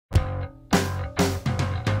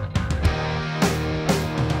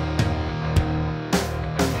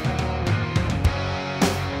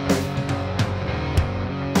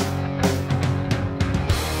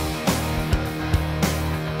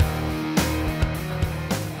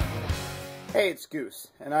Hey, it's Goose,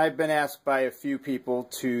 and I've been asked by a few people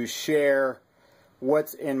to share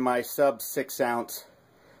what's in my sub 6 ounce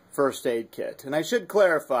first aid kit. And I should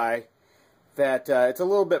clarify that it's a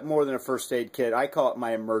little bit more than a first aid kit. I call it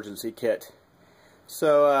my emergency kit.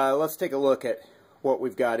 So let's take a look at what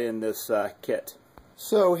we've got in this kit.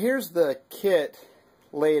 So here's the kit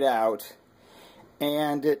laid out,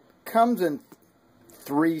 and it comes in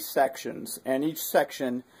 3 sections, and each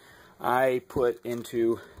section I put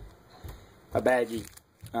into a baggie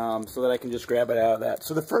so that I can just grab it out of that.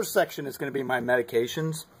 So the first section is going to be my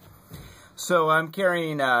medications. So I'm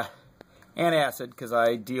carrying antacid because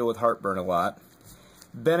I deal with heartburn a lot.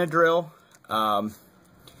 Benadryl, not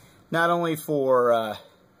only for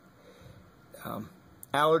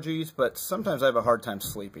allergies, but sometimes I have a hard time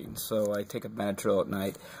sleeping, so I take a Benadryl at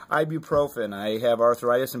night. Ibuprofen, I have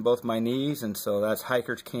arthritis in both my knees, and so that's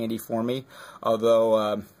hiker's candy for me.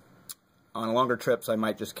 Although on longer trips I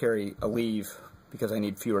might just carry a leave because I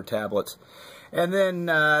need fewer tablets. And then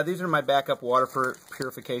these are my backup water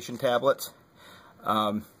purification tablets.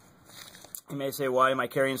 You may say, why am I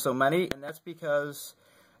carrying so many? And that's because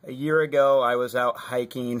a year ago I was out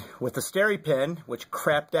hiking with a SteriPen, which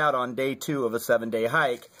crapped out on day 2 of a 7-day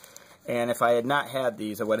hike. And if I had not had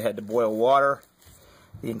these, I would have had to boil water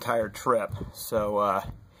the entire trip. So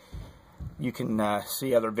you can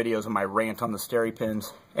see other videos of my rant on the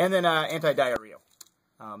SteriPens. And then anti-diarrhea.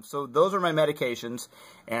 So those are my medications,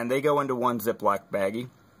 and they go into one Ziploc baggie.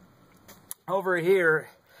 Over here,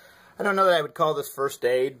 I don't know that I would call this first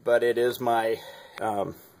aid, but it is my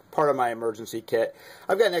part of my emergency kit.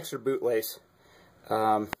 I've got an extra bootlace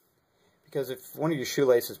because if one of your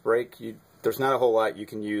shoelaces break, there's not a whole lot you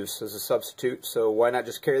can use as a substitute, so why not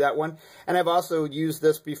just carry that one? And I've also used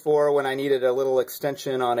this before when I needed a little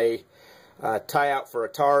extension on a tie-out for a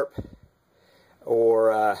tarp,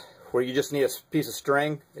 or where you just need a piece of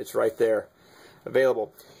string. It's right there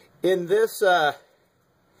available. In this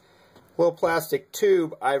little plastic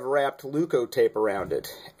tube, I've wrapped Leukotape around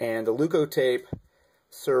it, and the Leukotape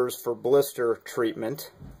serves for blister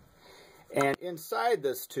treatment. And inside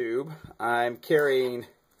this tube I'm carrying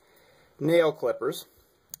nail clippers,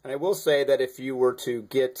 and I will say that if you were to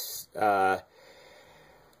get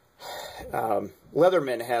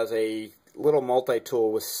Leatherman has a little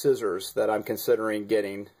multi-tool with scissors that I'm considering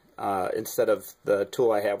getting instead of the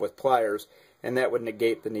tool I have with pliers, and that would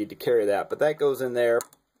negate the need to carry that, but that goes in there.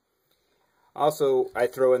 Also, I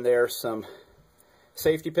throw in there some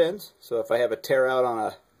safety pins, so if I have a tear out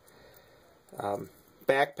on a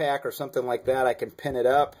backpack or something like that, I can pin it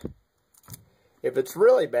up. If it's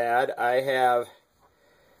really bad, I have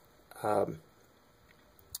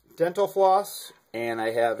dental floss, and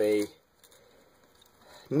I have a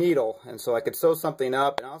needle, and so I could sew something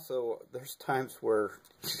up. And also, there's times where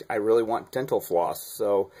I really want dental floss,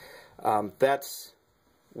 so that's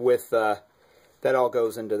with that all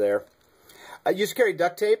goes into there. I used to carry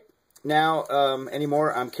duct tape. Now,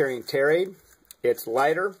 anymore, I'm carrying Terade. It's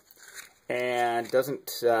lighter and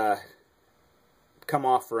doesn't come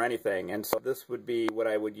off for anything. And so this would be what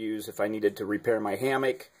I would use if I needed to repair my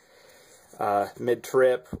hammock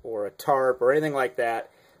mid-trip, or a tarp, or anything like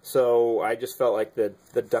that. So I just felt like the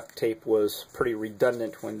duct tape was pretty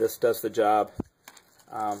redundant when this does the job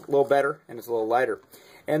a little better, and it's a little lighter.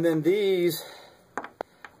 And then these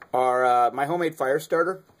are my homemade fire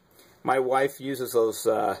starter. My wife uses those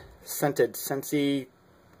scented Scentsy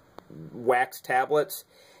wax tablets,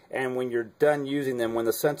 and when you're done using them, when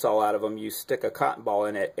the scent's all out of them, you stick a cotton ball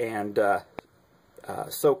in it and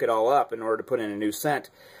soak it all up in order to put in a new scent.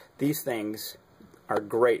 These things are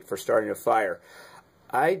great for starting a fire.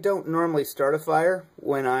 I don't normally start a fire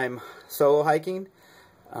when I'm solo hiking,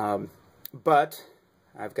 but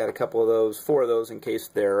I've got a couple of those, 4 of those, in case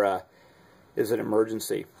there is an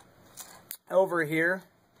emergency. Over here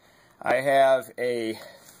I have a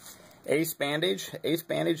ace bandage. Ace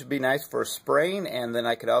bandage would be nice for spraying, and then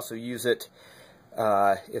I could also use it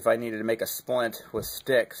if I needed to make a splint with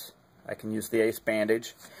sticks. I can use the ace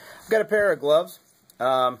bandage. I've got a pair of gloves.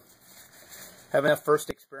 Have enough first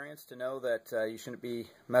experience to know that you shouldn't be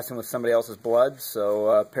messing with somebody else's blood, so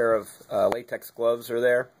a pair of latex gloves are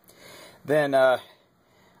there. Then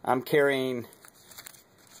I'm carrying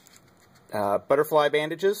butterfly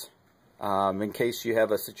bandages in case you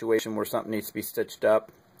have a situation where something needs to be stitched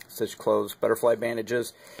up, stitched closed. Butterfly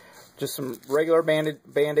bandages. Just some regular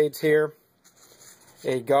band-aids here.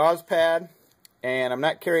 A gauze pad, and I'm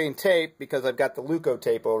not carrying tape because I've got the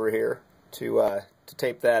Leukotape over here to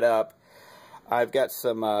tape that up. I've got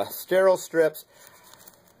some sterile strips,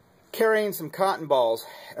 carrying some cotton balls,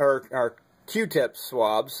 or Q-tip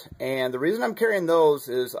swabs, and the reason I'm carrying those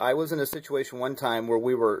is I was in a situation one time where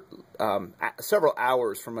we were several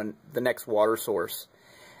hours from the next water source,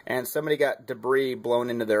 and somebody got debris blown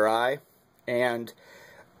into their eye, and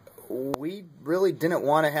we really didn't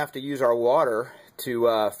want to have to use our water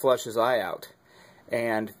to flush his eye out.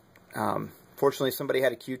 And fortunately somebody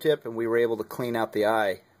had a Q-tip, and we were able to clean out the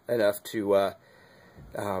eye enough to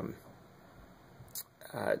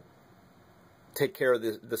take care of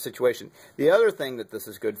the situation. The other thing that this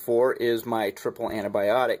is good for is my triple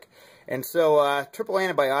antibiotic. And so triple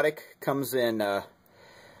antibiotic comes in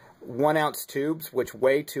 1 ounce tubes, which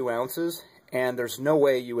weigh 2 ounces, and there's no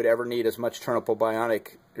way you would ever need as much triple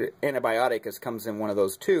antibiotic as comes in one of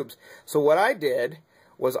those tubes. So what I did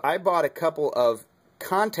was I bought a couple of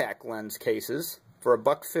contact lens cases for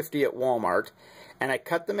 $1.50 at Walmart, and I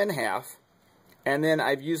cut them in half, and then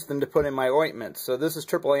I've used them to put in my ointment. So this is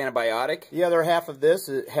triple antibiotic. The other half of this,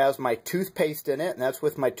 it has my toothpaste in it, and that's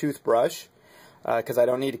with my toothbrush, because I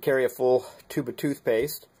don't need to carry a full tube of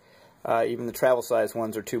toothpaste. Even the travel size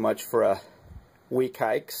ones are too much for a week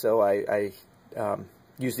hike, so I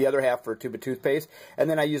use the other half for a tube of toothpaste, and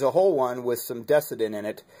then I use a whole one with some Decidin in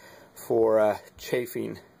it for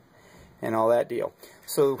chafing and all that deal.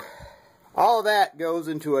 So all of that goes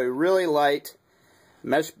into a really light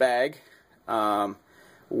mesh bag,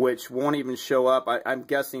 which won't even show up. I'm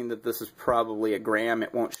guessing that this is probably a gram.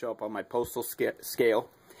 It won't show up on my postal scale.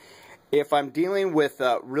 If I'm dealing with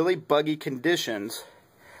really buggy conditions,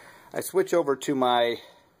 I switch over to my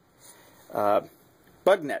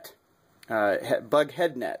bug net, bug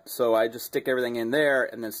head net. So I just stick everything in there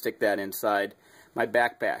and then stick that inside my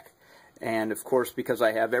backpack. And of course, because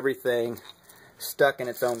I have everything stuck in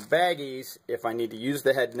its own baggies, if I need to use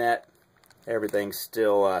the head net, everything's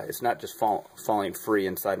still, it's not just falling free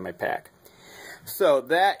inside my pack. So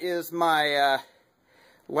that is my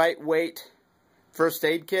lightweight first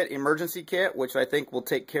aid kit, emergency kit, which I think will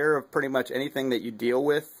take care of pretty much anything that you deal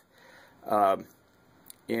with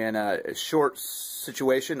in a short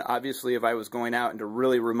situation. Obviously, if I was going out into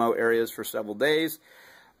really remote areas for several days,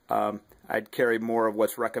 I'd carry more of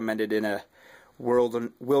what's recommended in a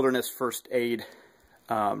wilderness first aid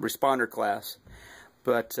responder class.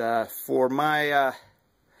 But for my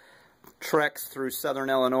treks through southern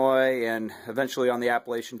Illinois and eventually on the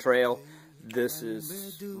Appalachian Trail, this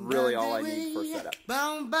is really all I need for setup.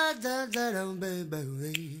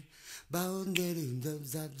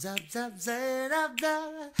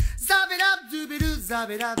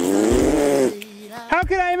 How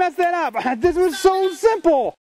can I mess that up? This was so simple!